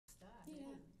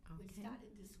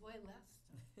way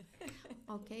less.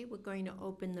 Okay, we're going to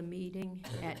open the meeting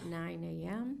at 9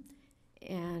 a.m.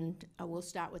 and we'll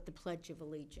start with the Pledge of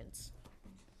Allegiance.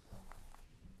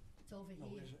 It's over No,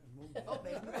 here. is it moved?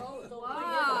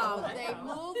 Wow, they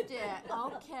moved it.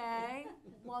 Okay.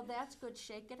 Well, that's good.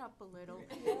 Shake it up a little.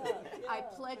 I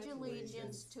pledge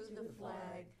allegiance to the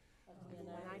flag of the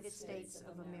United States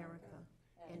of America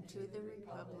and to the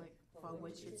republic for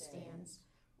which it stands,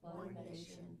 one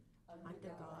nation, under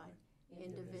God,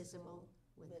 indivisible,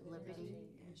 with liberty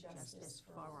and justice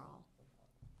for all.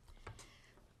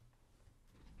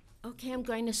 Okay, I'm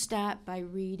going to start by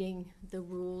reading the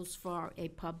rules for a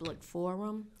public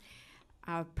forum.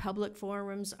 Our public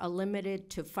forums are limited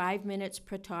to 5 minutes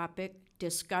per topic.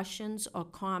 Discussions or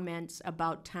comments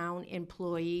about town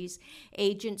employees,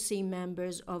 agency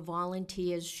members, or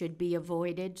volunteers should be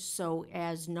avoided so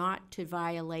as not to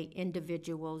violate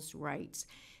individuals' rights.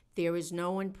 There is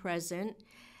no one present,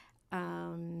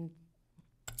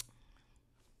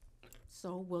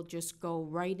 so we'll just go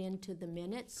right into the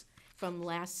minutes from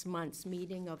last month's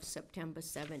meeting of September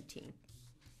 17th.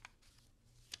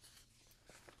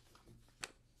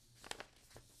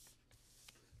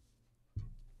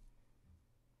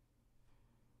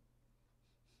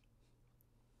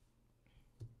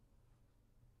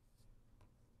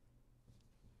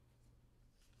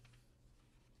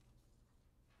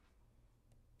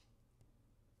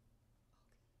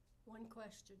 One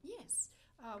question. Yes.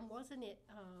 Wasn't it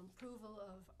approval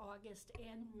of August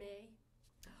and May?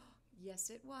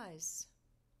 Yes, it was.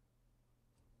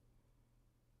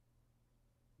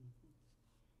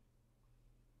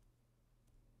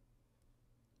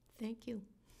 Thank you.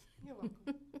 You're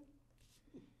welcome.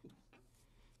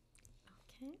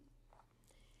 Okay.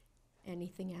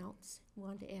 Anything else you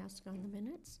want to ask on the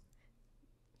minutes?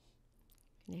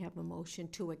 Can you have a motion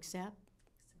to accept?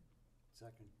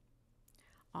 Second.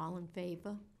 All in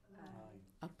favor? Aye.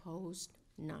 Opposed?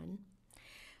 None.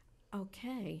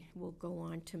 Okay, we'll go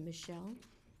on to Michelle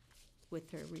with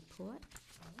her report.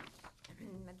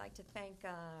 I'd like to thank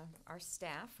our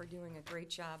staff for doing a great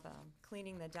job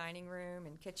cleaning the dining room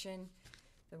and kitchen,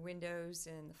 the windows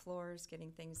and the floors,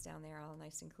 getting things down there all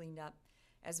nice and cleaned up.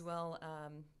 As well,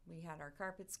 we had our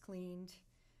carpets cleaned,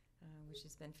 which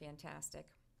has been fantastic.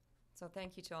 So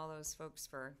thank you to all those folks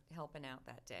for helping out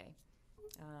that day.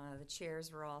 The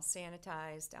chairs were all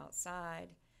sanitized outside,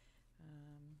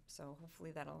 so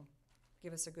hopefully that'll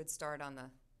give us a good start on the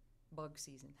bug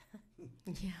season.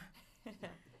 Yeah.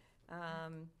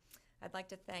 I'd like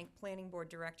to thank Planning Board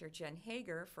Director Jen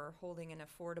Hager for holding an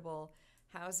affordable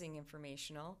housing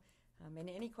informational. And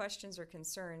any questions or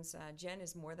concerns, Jen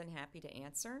is more than happy to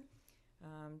answer.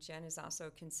 Jen is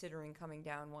also considering coming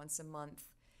down once a month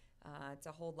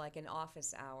to hold like an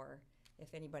office hour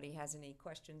if anybody has any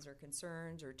questions or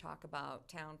concerns or talk about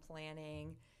town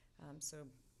planning. So,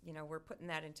 you know, we're putting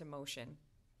that into motion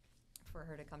for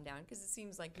her to come down because it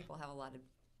seems like people have a lot of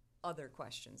other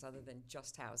questions other than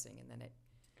just housing, and then it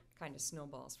kind of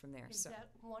snowballs from there. Is that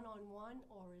one-on-one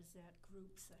or is that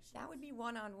group session? That would be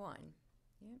one-on-one.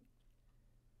 Yep.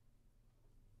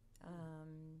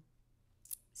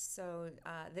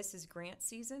 This is grant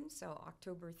season, so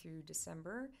October through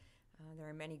December. There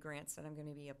are many grants that I'm going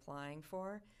to be applying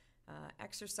for.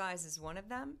 Exercise is one of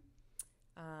them.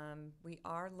 We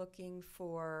are looking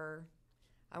for,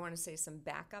 I want to say, some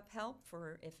backup help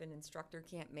for if an instructor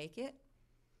can't make it.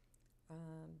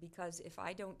 Because if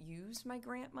I don't use my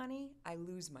grant money, I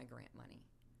lose my grant money.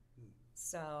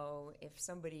 So if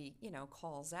somebody, you know,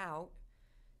 calls out,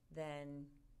 then,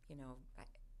 you know,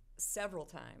 several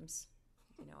times,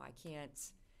 you know, I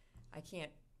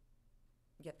can't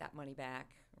get that money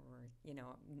back, or, you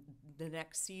know, the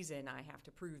next season I have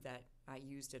to prove that I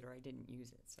used it or I didn't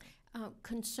use it. So.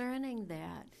 Concerning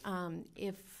that,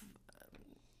 if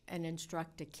an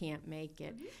instructor can't make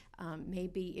it,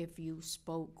 maybe if you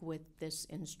spoke with this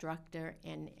instructor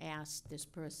and asked this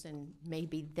person,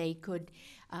 maybe they could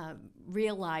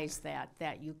realize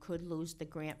that you could lose the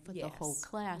grant for the whole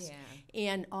class.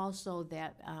 Yeah. And also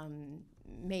that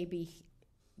maybe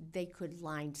they could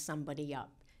line somebody up.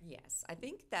 Yes, I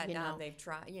think that You know, they've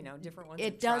tried, you know, different ones. It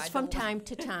have does tried from to time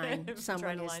to time,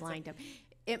 someone to is line lined up.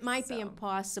 It might be So.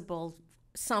 impossible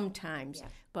sometimes, Yeah.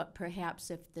 but perhaps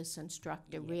if this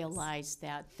instructor Yes. realized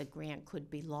that the grant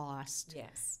could be lost,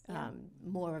 Yes.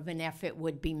 more of an effort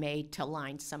would be made to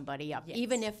line somebody up. Yes.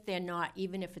 Even if they're not,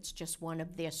 even if it's just one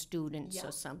of their students Yeah.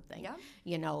 or something, Yeah.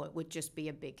 you know, it would just be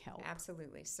a big help.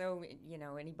 Absolutely. So, you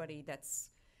know, anybody that's,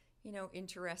 you know,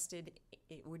 interested,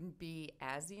 it wouldn't be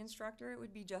as the instructor, it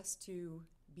would be just to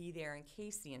be there in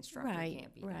case the instructor Right,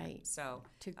 can't be right. there. So,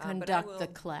 To but I conduct the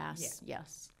will- class,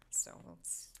 yes. So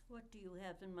What do you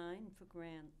have in mind for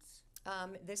grants?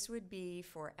 This would be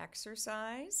for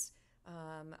exercise.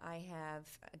 I have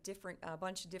a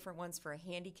bunch of different ones for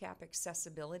handicap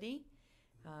accessibility,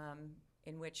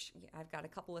 in which I've got a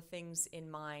couple of things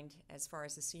in mind as far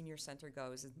as the senior center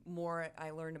goes. The more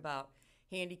I learn about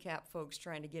handicapped folks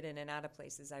trying to get in and out of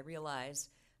places, I realize,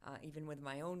 even with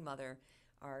my own mother,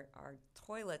 our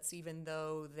toilets, even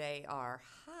though they are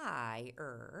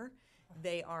higher,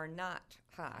 they are not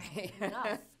high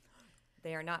Enough.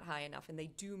 They are not high enough, and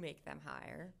they do make them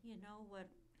higher. You know what,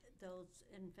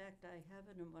 in fact, I have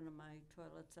it in one of my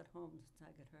toilets at home since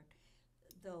I got hurt.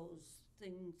 Those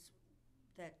things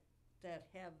that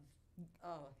have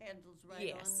handles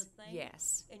right on the thing.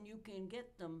 Yes, And you can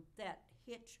get them that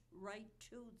hitch right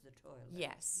to the toilet.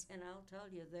 yes. And I'll tell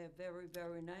you, they're very,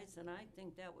 very nice, and I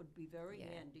think that would be very Yeah.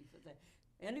 handy for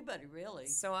anybody, really.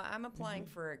 So I'm applying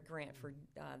for a grant for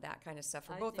that kind of stuff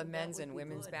for I both the think that men's would and be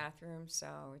women's good. bathrooms.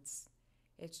 So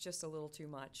it's just a little too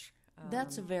much.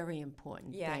 That's a very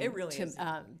important yeah, thing. it really is.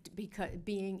 Because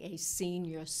being a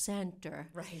senior center,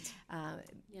 Right.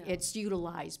 Yeah. it's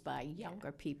utilized by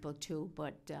younger people too,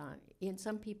 but and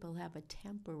some people have a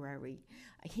temporary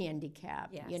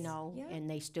handicap, you Yes. know, Yeah. and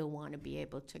they still want to be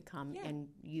able to come Yeah. and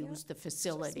use the Just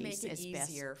facilities make it as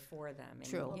best. easier for them. And,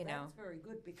 True. Well, You know. that's very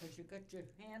good because you got your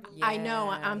handle. Yeah. I know,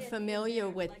 I'm in familiar there,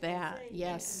 with like I that, say,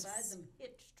 yes. You can buy them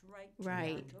hitched right to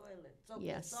Right. the toilet, so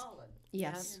Yes. they're solid.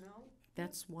 Yes, You know,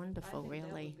 that's wonderful, I think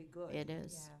that would really. be good. It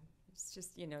is. Yeah. It's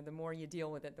just, the more you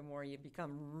deal with it, the more you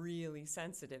become really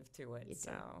sensitive to it. You do.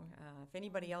 So if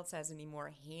anybody else has any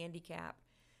more handicap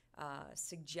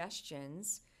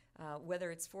suggestions,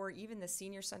 whether it's for even the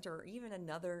senior center or even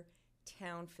another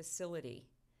town facility,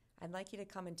 I'd like you to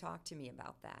come and talk to me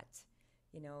about that.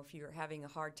 If you're having a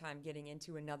hard time getting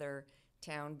into another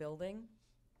town building,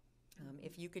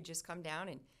 if you could just come down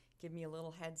and give me a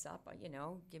little heads up,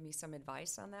 give me some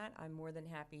advice on that, I'm more than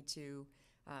happy to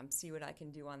see what I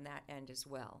can do on that end as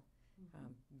well,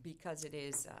 because it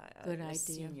is Good a idea.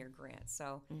 senior grant.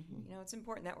 So, Mhm. it's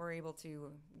important that we're able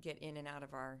to get in and out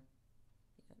of our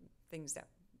things that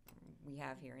we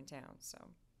have here in town. So,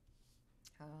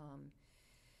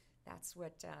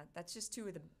 that's just two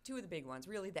of the big ones.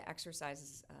 Really, the exercise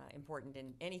is important,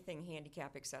 and anything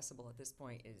handicap accessible at this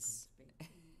point is.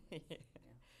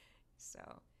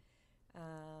 So,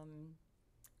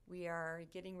 we are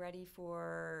getting ready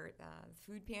for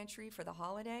food pantry for the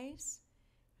holidays.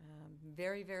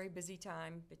 Very, very busy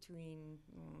time between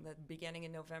the beginning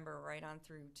of November right on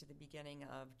through to the beginning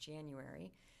of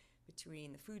January.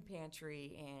 Between the food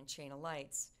pantry and Chain of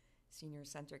Lights, Senior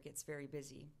Center gets very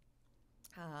busy.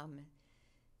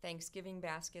 Thanksgiving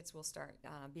baskets will start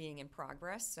being in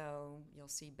progress, so you'll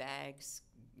see bags,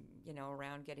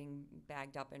 around getting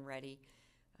bagged up and ready.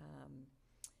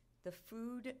 The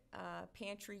food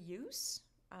pantry use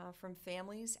from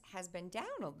families has been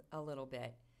down a little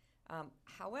bit.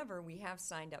 However, we have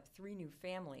signed up 3 new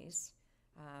families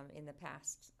in the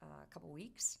past couple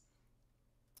weeks,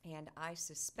 and I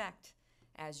suspect,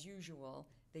 as usual,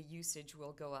 the usage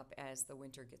will go up as the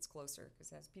winter gets closer,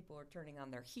 because as people are turning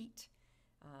on their heat,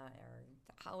 or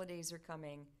the holidays are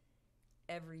coming,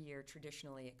 every year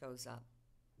traditionally it goes up.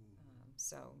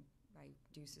 So I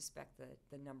do suspect that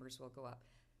the numbers will go up.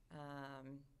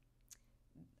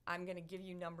 I'm going to give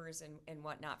you numbers and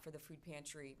whatnot for the food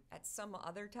pantry at some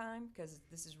other time, because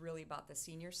this is really about the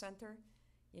senior center.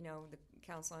 The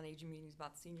Council on Aging meeting is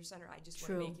about the senior center. I just want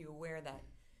True. to make you aware that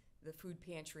the food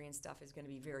pantry and stuff is going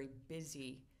to be very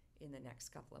busy in the next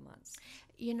couple of months.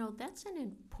 That's an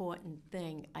important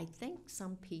thing. I think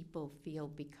some people feel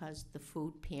because the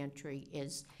food pantry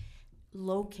is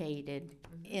located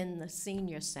in the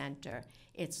senior center,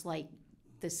 it's like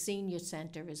the senior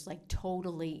center is like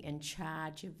totally in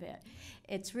charge of it.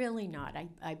 It's really not.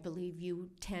 I believe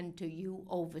you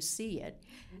oversee it,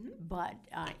 but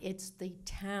it's the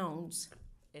town's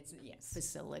Yes.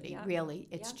 facility, Yeah. really.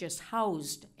 It's Yeah. just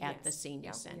housed at the Yes. senior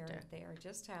Yep, center. They are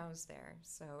just housed there.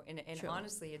 So, and True.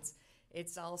 honestly,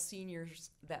 it's all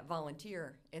seniors that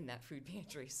volunteer in that food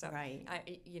pantry. So, Right.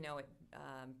 it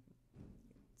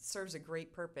serves a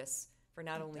great purpose for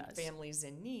not It only does. families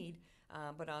in need,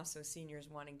 but also seniors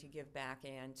wanting to give back,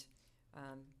 and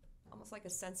almost like a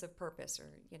sense of purpose,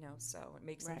 or so it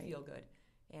makes them Right. feel good.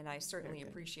 And I certainly Very good.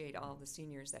 appreciate all the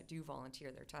seniors that do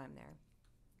volunteer their time there.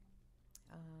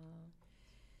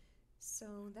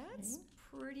 So that's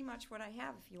pretty much what I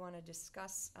have. If you want to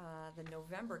discuss the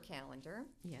November calendar,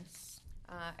 Yes.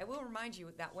 I will remind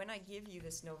you that when I give you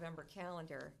this November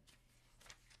calendar,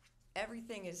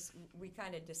 everything is, we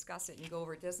kind of discuss it and go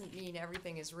over. It doesn't mean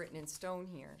everything is written in stone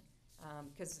here,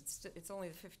 because it's only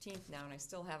the 15th now, and I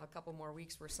still have a couple more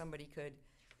weeks where somebody could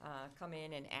come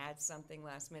in and add something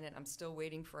last minute. I'm still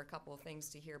waiting for a couple of things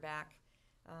to hear back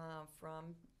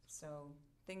from. So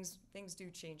things do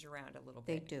change around a little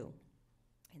They bit do.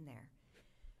 in there.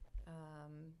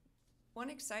 One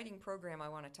exciting program I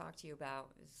want to talk to you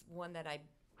about is one that I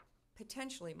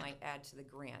potentially might add to the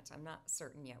grant. I'm not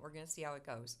certain yet. We're going to see how it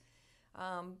goes.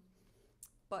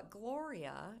 But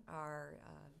Gloria, our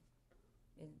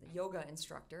yoga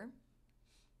instructor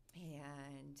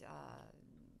and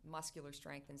muscular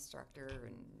strength instructor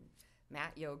and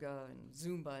mat yoga and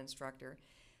Zumba instructor,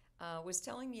 was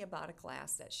telling me about a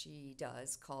class that she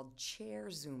does called Chair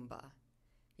Zumba.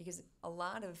 Because a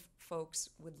lot of folks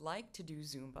would like to do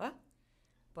Zumba,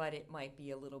 but it might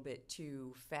be a little bit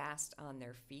too fast on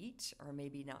their feet or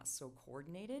maybe not so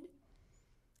coordinated.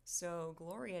 So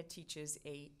Gloria teaches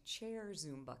a chair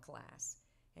Zumba class,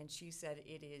 and she said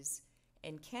it is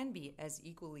and can be as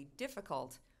equally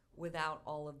difficult without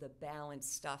all of the balance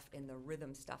stuff and the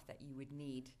rhythm stuff that you would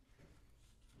need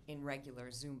in regular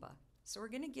Zumba. So we're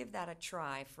going to give that a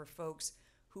try for folks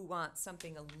who want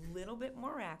something a little bit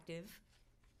more active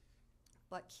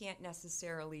but can't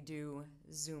necessarily do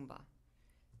Zumba.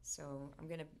 So I'm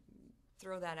going to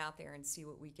throw that out there and see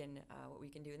what we can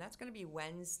do. And that's going to be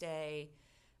Wednesday,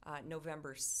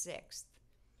 November 6th.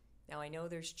 Now I know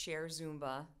there's chair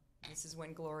Zumba. This is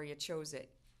when Gloria chose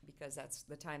it because that's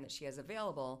the time that she has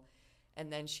available.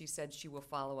 And then she said she will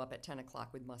follow up at 10 o'clock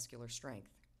with muscular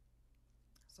strength.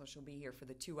 So she'll be here for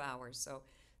the 2 hours. So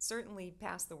certainly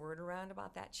pass the word around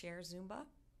about that chair Zumba.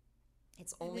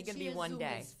 It's only going to be one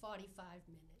day. Is 45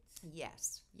 minutes.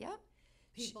 Yes. Yep.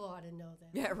 People ought to know that.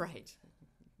 Yeah, right.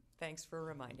 Thanks for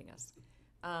reminding us.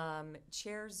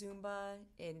 Chair Zumba,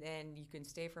 and then you can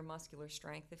stay for muscular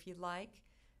strength if you'd like.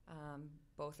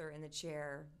 Both are in the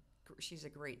chair. She's a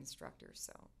great instructor,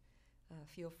 so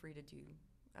feel free to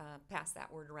pass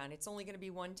that word around. It's only going to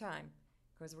be one time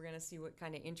because we're going to see what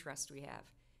kind of interest we have.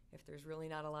 If there's really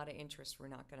not a lot of interest, we're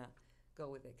not going to go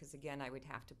with it because, again, I would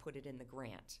have to put it in the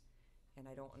grant, and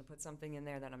I don't want to put something in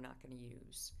there that I'm not going to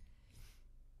use.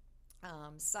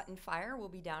 Sutton Fire will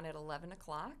be down at 11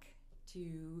 o'clock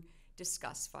to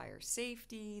discuss fire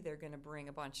safety. They're going to bring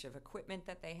a bunch of equipment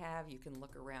that they have. You can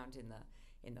look around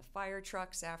in the fire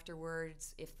trucks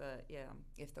afterwards if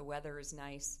the weather is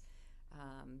nice.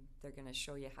 They're going to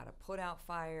show you how to put out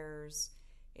fires.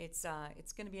 It's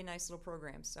going to be a nice little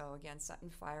program. So again,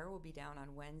 Sutton Fire will be down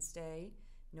on Wednesday,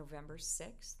 November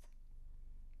 6th.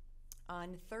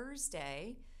 On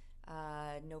Thursday,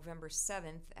 November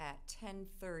 7th at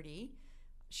 10:30,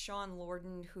 Sean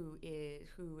Lorden, who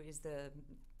is the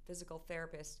physical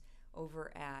therapist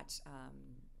over at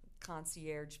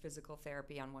Concierge Physical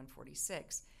Therapy on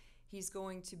 146, he's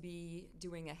going to be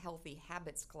doing a healthy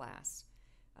habits class,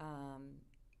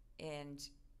 and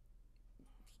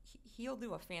he'll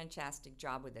do a fantastic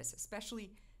job with this,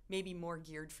 especially maybe more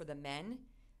geared for the men,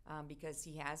 because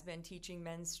he has been teaching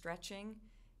men's stretching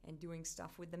and doing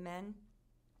stuff with the men.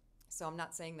 So I'm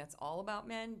not saying that's all about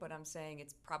men, but I'm saying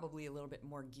it's probably a little bit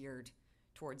more geared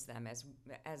towards them.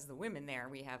 As the women there,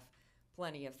 we have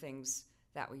plenty of things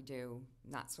that we do,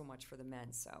 not so much for the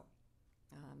men. So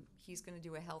he's going to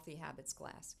do a healthy habits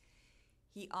class.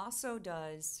 He also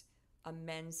does a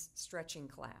men's stretching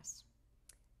class.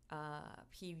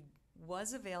 He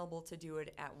was available to do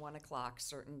it at 1 o'clock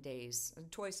certain days,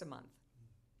 twice a month.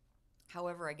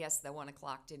 However, I guess the 1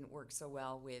 o'clock didn't work so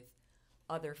well with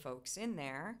other folks in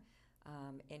there.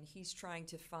 And he's trying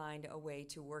to find a way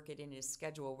to work it in his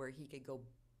schedule where he could go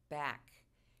back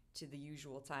to the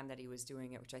usual time that he was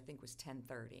doing it, which I think was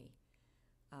 10:30.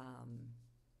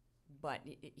 But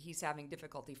he's having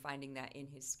difficulty finding that in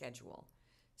his schedule.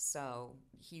 So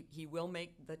he will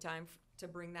make the time to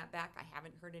bring that back. I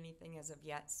haven't heard anything as of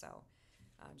yet, so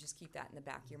just keep that in the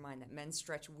back of your mind that men's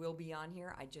stretch will be on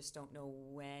here. I just don't know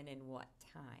when and what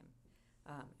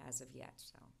time as of yet.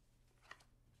 So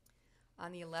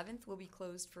on the 11th, we'll be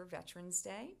closed for Veterans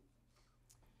Day.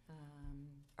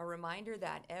 A reminder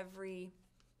that every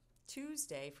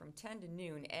Tuesday from 10 to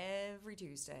noon, every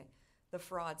Tuesday, the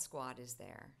Fraud Squad is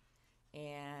there.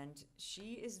 And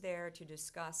she is there to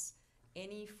discuss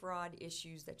any fraud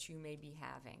issues that you may be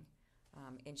having.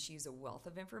 And she's a wealth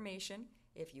of information.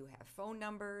 If you have phone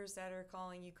numbers that are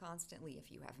calling you constantly,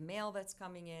 if you have mail that's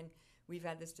coming in, we've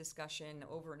had this discussion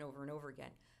over and over and over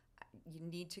again. You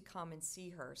need to come and see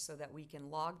her so that we can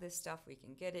log this stuff, we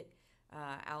can get it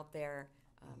out there,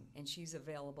 and she's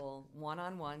available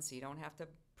one-on-one, so you don't have to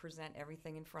present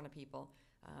everything in front of people.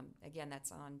 Again,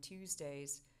 that's on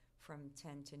Tuesdays from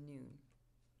 10 to noon.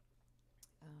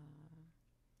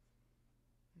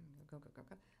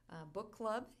 Book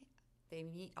club, they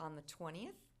meet on the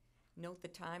 20th. Note the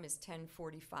time is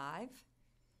 10:45.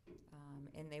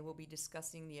 And they will be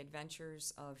discussing the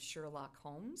adventures of Sherlock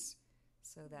Holmes.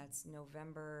 So that's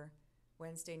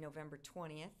Wednesday, November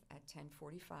 20th at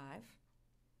 10:45.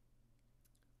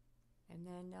 And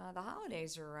then the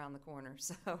holidays are around the corner.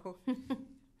 So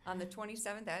on the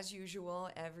 27th, as usual,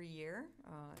 every year,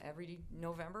 every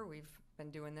November, we've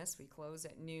been doing this. We close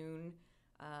at noon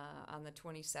on the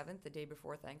 27th, the day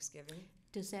before Thanksgiving.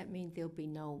 Does that mean there'll be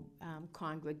no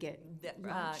congregate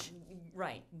lunch?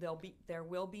 Right. There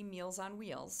will be Meals on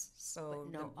Wheels. So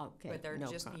But no, okay. but there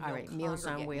no just con- be all no right, Meals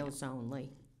on congregate Wheels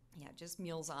only. Yeah, just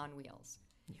Meals on Wheels.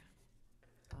 Yeah.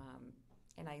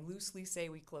 And I loosely say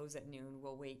we close at noon.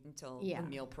 We'll wait until Yeah. the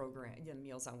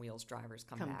Meals on Wheels drivers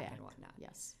come back and whatnot.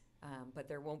 Yes. But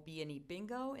there won't be any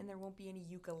bingo and there won't be any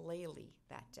ukulele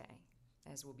that day,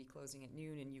 as we'll be closing at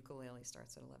noon and ukulele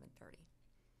starts at 11:30.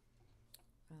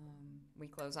 We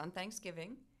close on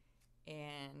Thanksgiving,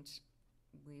 and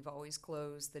we've always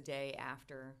closed the day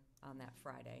after on that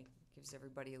Friday. Gives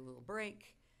everybody a little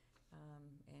break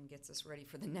and gets us ready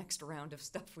for the next round of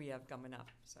stuff we have coming up.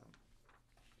 So,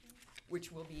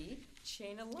 which will be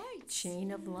Chain of Lights.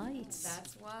 Chain of Lights.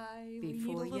 That's why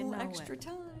Before we need you a little know extra it.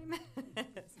 time.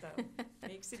 So,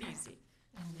 makes it easy.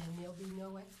 And then there'll be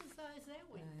no exercise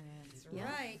that week. That's Yeah.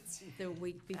 right. The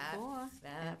week before.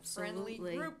 That friendly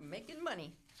Absolutely. group making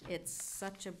money. It's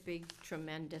such a big,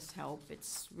 tremendous help.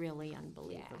 It's really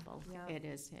unbelievable. Yeah. It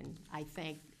is, and I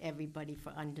thank everybody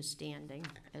for understanding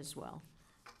as well.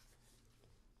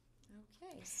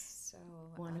 Okay, so.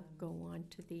 Want to go on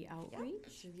to the Yeah,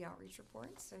 outreach? to the outreach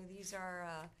report. So these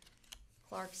are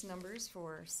Clark's numbers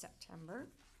for September.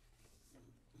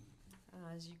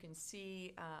 As you can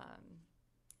see,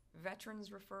 veterans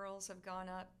referrals have gone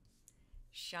up.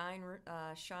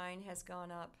 Shine has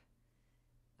gone up.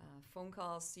 Phone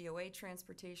calls, COA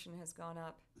transportation has gone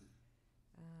up.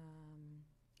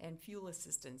 And fuel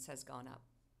assistance has gone up.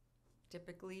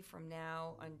 Typically from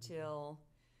now until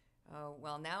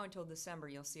December,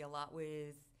 you'll see a lot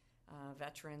with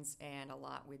veterans and a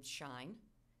lot with Shine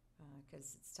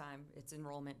because it's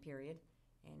enrollment period,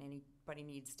 and anybody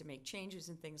needs to make changes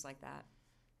and things like that.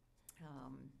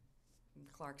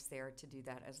 Clark's there to do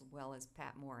that, as well as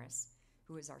Pat Morris,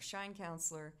 who is our Shine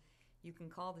counselor. You can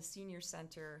call the senior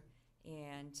center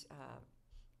and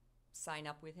sign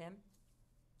up with him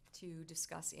to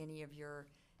discuss any of your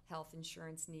health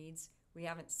insurance needs. We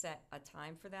haven't set a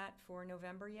time for that for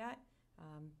November yet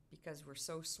because we're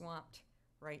so swamped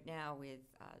right now with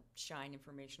Shine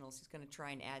informationals. He's going to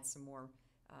try and add some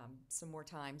more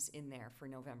times in there for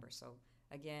November. So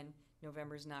again,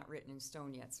 November's not written in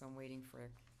stone yet, so I'm waiting for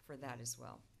that as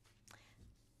well.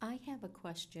 I have a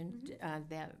question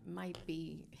that might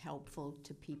be helpful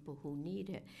to people who need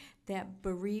it. That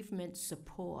bereavement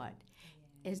support,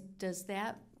 does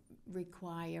that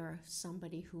require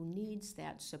somebody who needs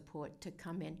that support to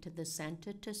come into the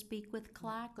center to speak with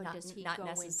Clark, or does he not go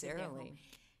necessarily. into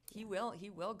their home? He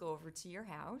will go over to your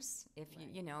house if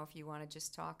if you want to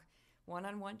just talk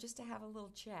one-on-one, just to have a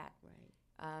little chat.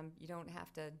 Right. You don't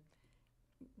have to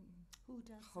Who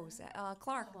does hose that? that.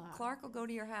 Clark will go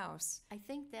to your house. I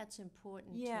think that's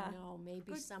important Yeah. to know.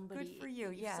 Maybe Good somebody, for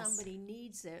you, if yes. somebody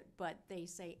needs it, but they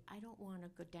say, I don't want to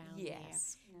go down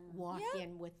Yes. there, walk Yeah.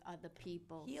 in with other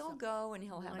people. He'll So- go and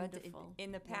he'll have Wonderful.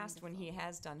 in the past when he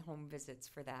has done home visits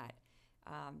for that.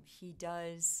 He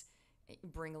does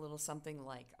bring a little something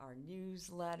like our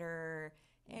newsletter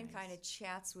and Nice. kind of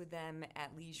chats with them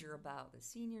at leisure about the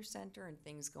senior center and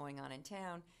things going on in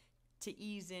town to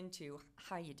ease into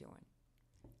how you doing.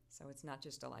 So it's not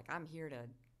just I'm here to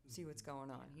see what's going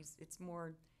on. It's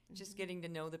more just getting to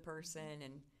know the person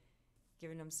and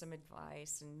giving them some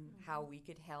advice and how we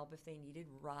could help if they needed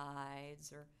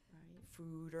rides or Right.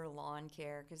 food or lawn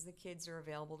care, because the kids are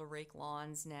available to rake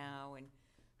lawns now and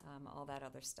all that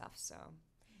other stuff. So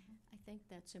I think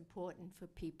that's important for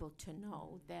people to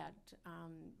know that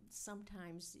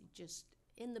sometimes just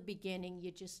in the beginning,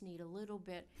 you just need a little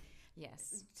bit,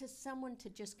 yes, to someone to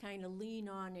just kind of lean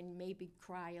on and maybe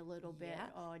cry a little bit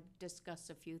Yeah. or discuss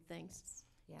a few things.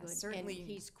 yeah, Good. certainly. And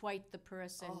he's quite the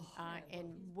person Oh,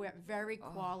 and we're very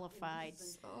qualified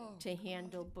Oh, to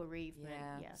handle bereavement.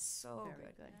 yeah, Yes, so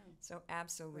very good. So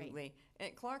absolutely,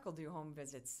 and Clark will do home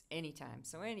visits anytime.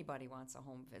 So anybody wants a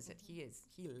home visit, he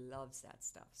loves that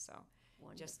stuff. So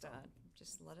just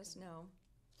let us know.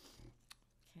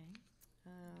 Okay.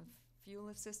 Fuel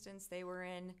assistance, they were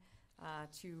in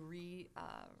to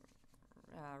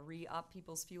re-up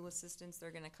people's fuel assistance.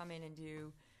 They're going to come in and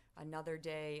do another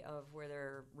day of where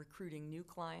they're recruiting new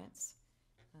clients.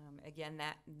 Again,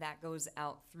 that goes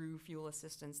out through fuel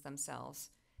assistance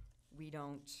themselves. We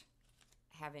don't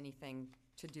have anything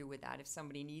to do with that. If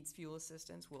somebody needs fuel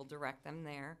assistance, we'll direct them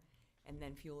there. and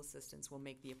then fuel assistance will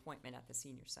make the appointment at the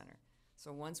senior center.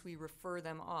 So once we refer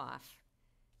them off,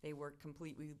 they work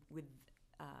completely with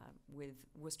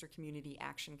Worcester Community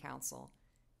Action Council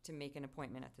to make an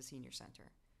appointment at the senior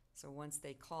center. So once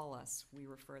they call us, we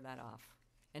refer that off.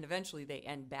 And eventually they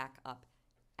end back up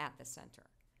at the center.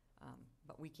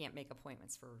 But we can't make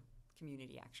appointments for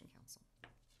Community Action Council.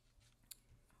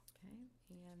 Okay.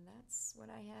 And that's what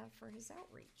I have for his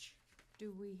outreach.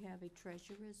 Do we have a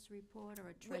treasurer's report or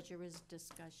a treasurer's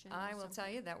discussion? or I will something?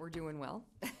 tell you that we're doing well.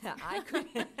 I could,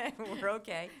 we're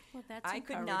okay. Well, that's I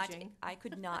encouraging.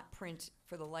 could not print,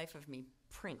 for the life of me,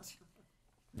 print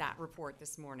that report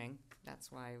this morning.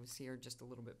 That's why I was here just a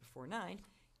little bit before 9.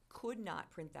 Could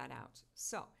not print that out.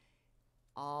 So,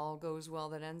 all goes well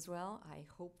that ends well.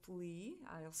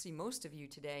 I'll see most of you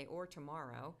today or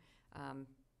tomorrow.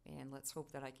 And let's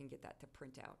hope that I can get that to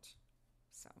print out.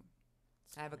 So,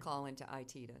 I have a call into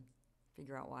IT to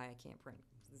figure out why I can't print.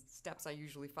 The steps I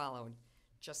usually follow,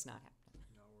 just not happening.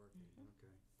 Not working,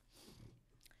 okay.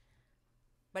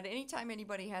 But anytime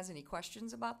anybody has any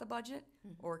questions about the budget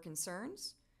or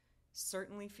concerns,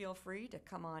 certainly feel free to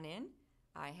come on in.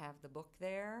 I have the book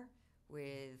there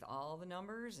with all the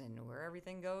numbers and where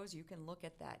everything goes. You can look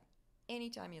at that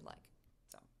anytime you'd like.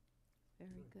 So,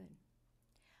 Very good.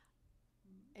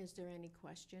 Is there any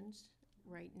questions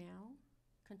right now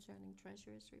concerning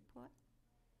treasurer's report?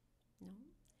 No?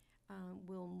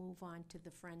 We'll move on to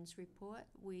the Friends report.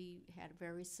 We had a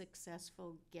very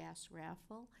successful gas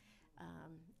raffle.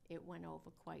 It went over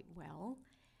quite well.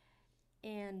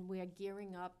 And we're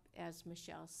gearing up, as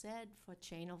Michelle said, for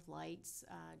Chain of Lights.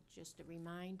 Just a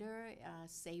reminder,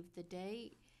 save the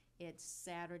date. It's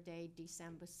Saturday,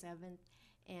 December 7th.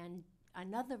 And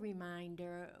another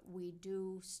reminder, we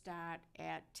do start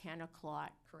at 10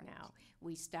 o'clock Correct. now.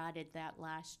 We started that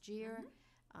last year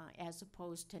as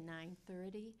opposed to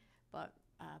 9:30, but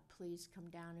please come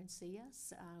down and see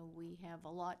us. We have a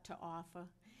lot to offer.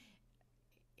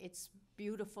 It's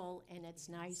beautiful and it's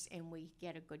nice and we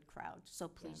get a good crowd, so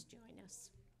please join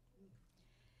us.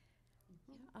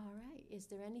 All right, is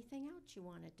there anything else you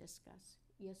want to discuss?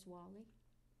 Yes, Wally?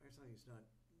 Actually, it's not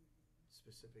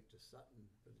specific to Sutton,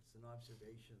 but it's an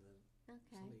observation that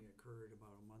Okay, something occurred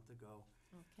about a month ago.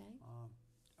 okay.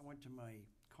 I went to my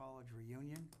college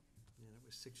reunion, and it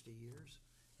was 60 years.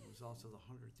 It was also the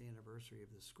 100th anniversary of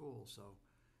the school, so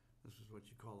this was what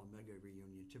you call a mega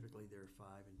reunion. Typically, they're 5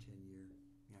 and 10 year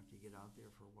after you get out there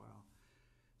for a while.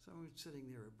 So I was sitting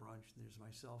there at brunch, and there's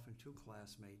myself and 2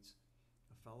 classmates,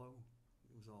 a fellow,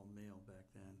 it was all male back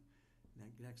then,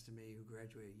 next to me who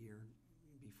graduated a year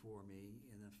before me,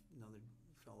 and another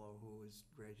fellow who was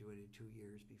graduated 2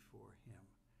 years before him.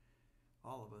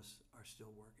 All of us are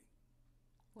still working.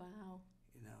 Wow.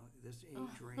 You know, this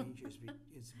age range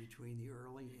is between the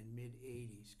early and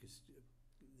mid-80s, because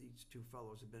these 2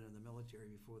 fellows had been in the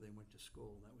military before they went to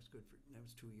school, and that was good that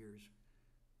was 2 years.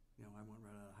 You know, I went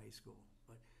right out of high school,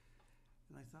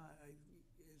 and I thought,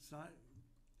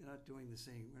 we're not doing the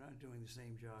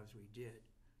same jobs we did,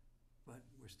 but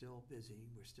we're still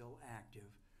busy, we're still active,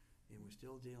 and we're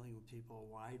still dealing with people,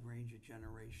 a wide range of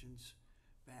generations,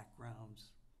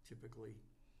 backgrounds, typically,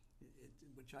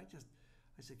 which I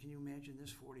said, can you imagine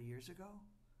this 40 years ago?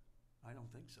 I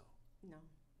don't think so. No.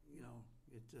 You know,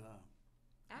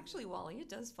 actually, Wally, it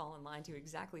does fall in line to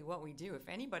exactly what we do. If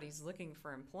anybody's looking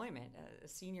for employment, a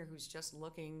senior who's just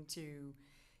looking to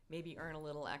maybe earn a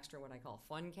little extra, what I call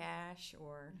fun cash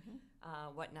or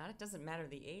whatnot, it doesn't matter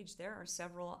the age. There are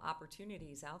several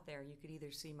opportunities out there you could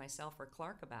either see myself or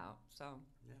Clark about. So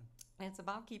yeah. it's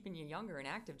about keeping you younger and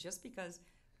active, just because,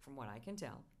 from what I can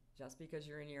tell, just because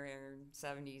you're in your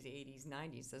 70s, 80s,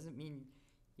 90s doesn't mean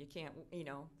you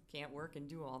can't work and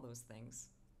do all those things.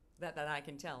 That I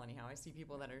can tell anyhow. I see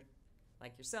people that are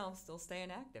like yourself still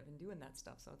staying active and doing that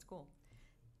stuff, so it's cool.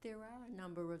 There are a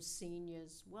number of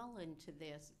seniors well into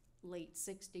their late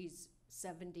 60s,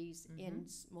 70s,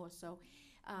 and more so.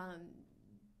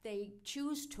 They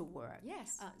choose to work.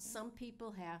 Yes. Some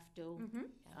people have to.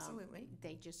 Absolutely.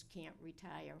 They just can't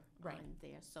retire Right. on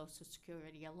their Social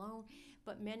Security alone.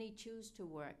 But many choose to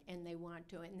work, and they want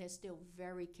to, and they're still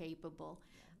very capable.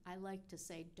 I like to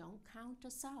say, don't count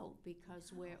us out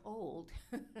because we're old.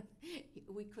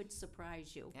 We could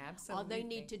surprise you. Absolutely. All they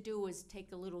need to do is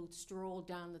take a little stroll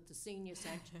down at the senior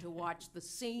center to watch the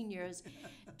seniors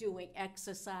doing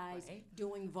exercise, Right.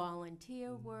 doing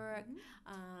volunteer work,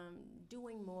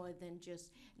 doing more than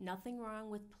just, nothing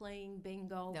wrong with playing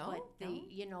bingo, No, but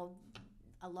no.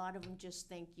 a lot of them just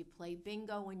think you play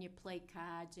bingo and you play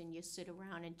cards and you sit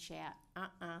around and chat.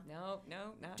 No,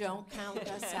 not Don't count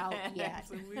us out yet.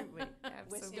 Absolutely, We're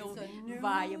absolutely. still It's a new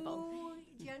viable.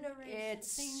 generation, It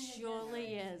senior surely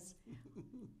generation. is.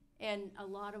 And a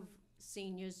lot of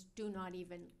seniors do not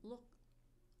even look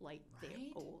like they're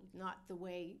Right. old. Not the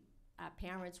way our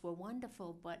parents were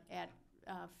wonderful, but at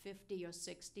 50 or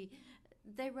 60,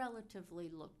 they relatively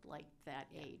looked like that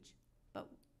age. But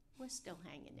we're still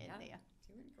hanging in Yeah. there.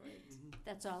 Doing great.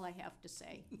 That's all I have to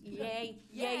say. Yay,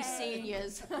 yay,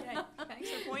 seniors. Yeah, thanks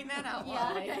for pointing that out,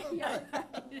 Yeah, Wally.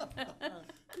 yeah.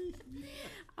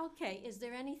 Okay, is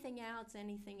there anything else,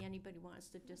 anything anybody wants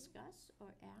to discuss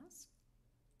or ask?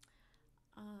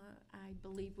 I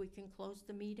believe we can close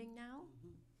the meeting now.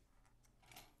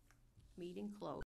 Meeting closed.